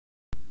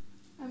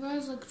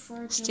was looking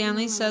forward to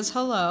Stanley says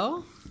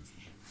hello.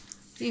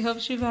 He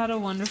hopes you've had a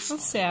wonderful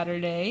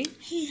Saturday.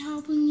 He's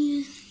helping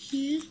you.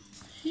 He's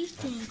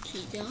doing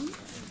keto.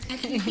 I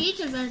think he's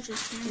a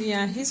vegetarian.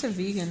 Yeah, he's a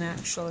vegan,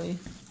 actually.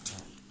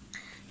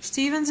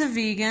 Steven's a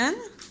vegan,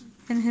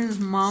 and his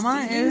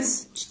mama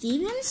is...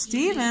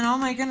 Steven? Oh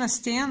my goodness,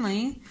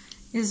 Stanley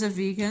is a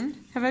vegan.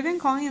 Have I been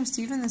calling him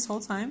Steven this whole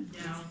time?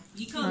 No.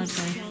 You call him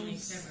Stanley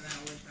 7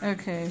 hours.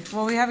 Okay.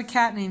 Well, we have a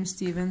cat named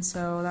Steven,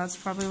 so that's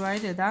probably why I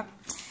did that.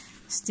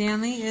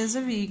 Stanley is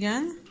a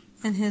vegan,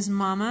 and his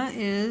mama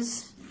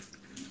is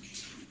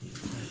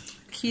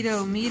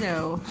Keto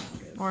Mito,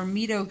 or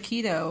Mito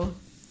Keto.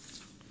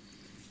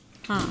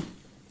 Huh.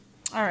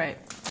 All right.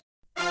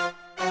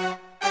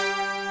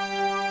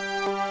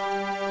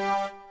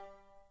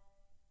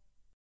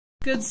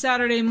 Good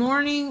Saturday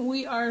morning.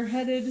 We are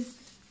headed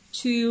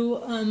to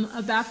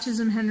a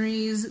baptism.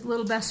 Henry's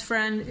little best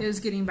friend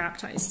is getting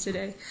baptized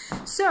today.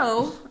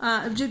 So,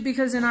 just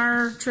because in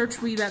our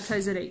church we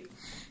baptize at 8.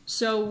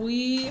 So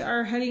we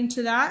are heading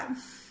to that.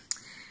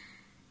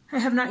 I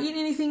have not eaten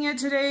anything yet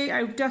today.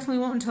 I definitely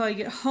won't until I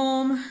get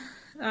home.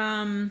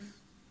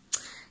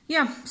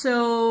 Yeah,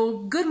 so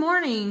good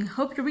morning.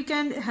 Hope your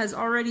weekend has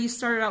already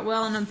started out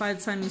well, and by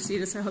the time you see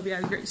this, I hope you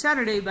had a great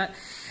Saturday, but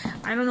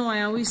I don't know why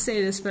I always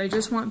say this, but I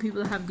just want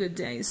people to have good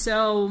days.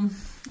 So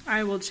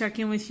I will check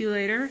in with you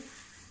later.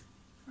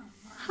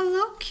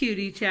 Hello,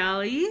 cutie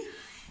Tally.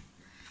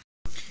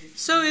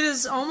 So it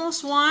is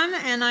almost 1,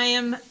 and I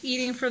am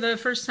eating for the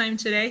first time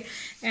today,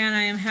 and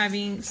I am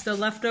having the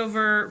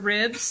leftover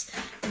ribs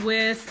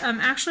with,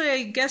 actually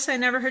I guess I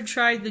never had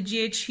tried the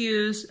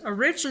GHQ's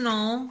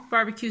original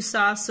barbecue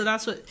sauce, so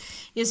that's what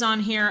is on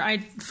here. I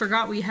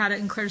forgot we had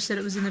it, and Claire said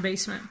it was in the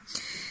basement.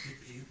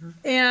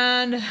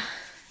 And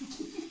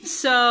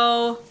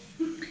so,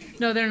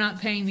 no, they're not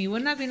paying me.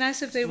 Wouldn't that be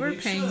nice if they were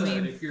paying me?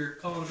 If you're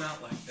calling them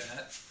out like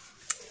that.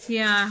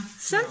 Yeah,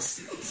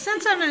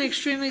 since I'm an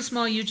extremely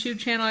small YouTube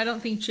channel, I don't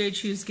think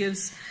JHU's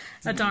gives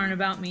a darn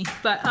about me.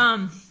 But,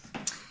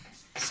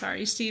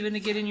 sorry, Steven,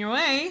 to get in your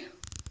way.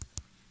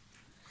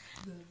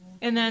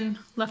 And then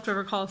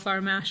leftover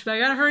cauliflower mash. But I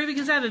gotta hurry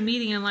because I have a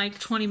meeting in like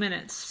 20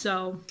 minutes,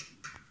 so.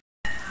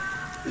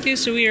 Okay,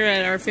 so we are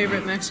at our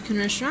favorite Mexican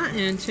restaurant,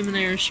 and Tim and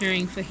I are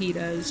sharing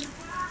fajitas.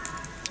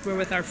 We're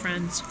with our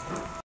friends.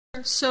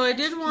 So I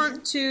did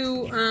want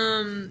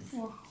to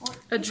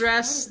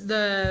address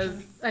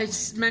I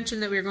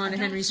mentioned that we were going to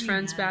Henry's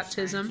friend's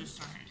baptism.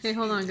 Okay,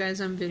 hold on guys,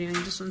 I'm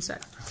videoing, just one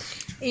sec.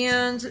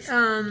 And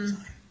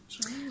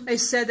I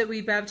said that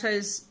we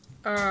baptize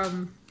our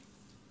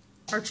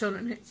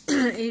children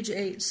age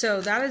 8.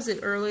 So that is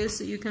the earliest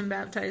that you can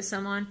baptize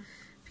someone.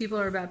 People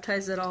are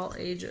baptized at all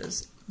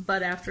ages,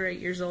 but after 8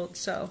 years old.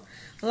 So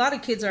a lot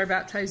of kids are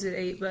baptized at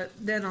 8, but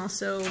then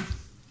also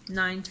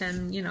 9,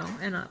 10, you know,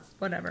 and up,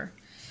 whatever.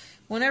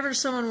 Whenever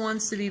someone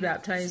wants to be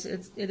baptized,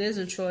 it is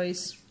a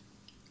choice.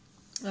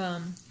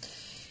 And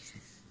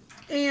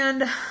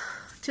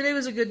today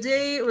was a good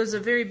day. It was a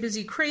very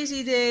busy,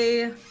 crazy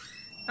day.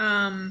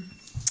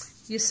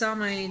 You saw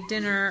my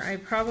dinner. I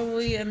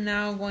probably am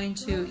now going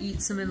to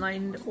eat some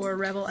Enlightened or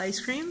Rebel ice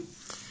cream.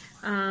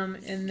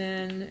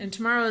 And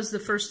tomorrow is the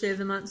first day of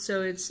the month,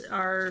 so it's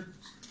our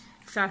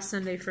fast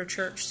Sunday for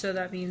church. So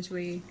that means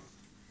we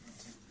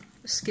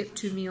skip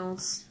 2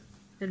 meals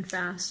and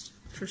fast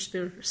for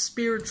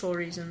spiritual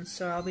reasons,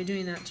 so I'll be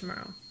doing that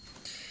tomorrow.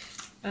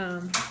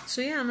 So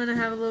yeah, I'm gonna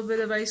have a little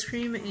bit of ice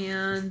cream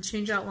and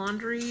change out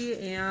laundry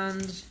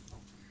and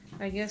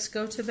I guess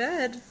go to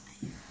bed.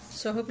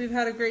 So I hope you've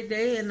had a great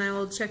day, and I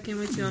will check in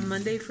with you on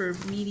Monday for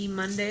Meaty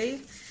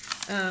Monday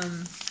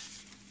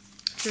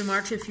through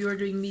March. If you are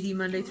doing Meaty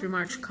Monday through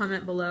March,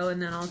 comment below,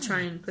 and then I'll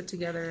try and put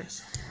together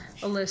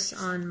a list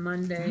on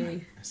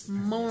Monday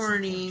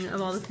morning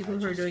of all the people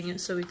who are doing it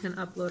so we can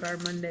upload our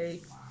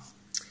Monday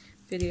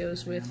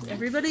videos with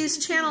everybody's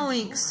channel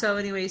links. So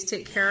anyways,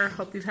 take care.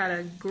 Hope you've had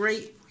a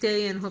great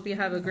day and hope you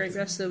have a great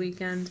rest of the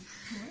weekend.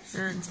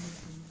 And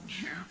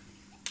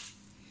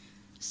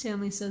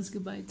Stanley says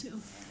goodbye too.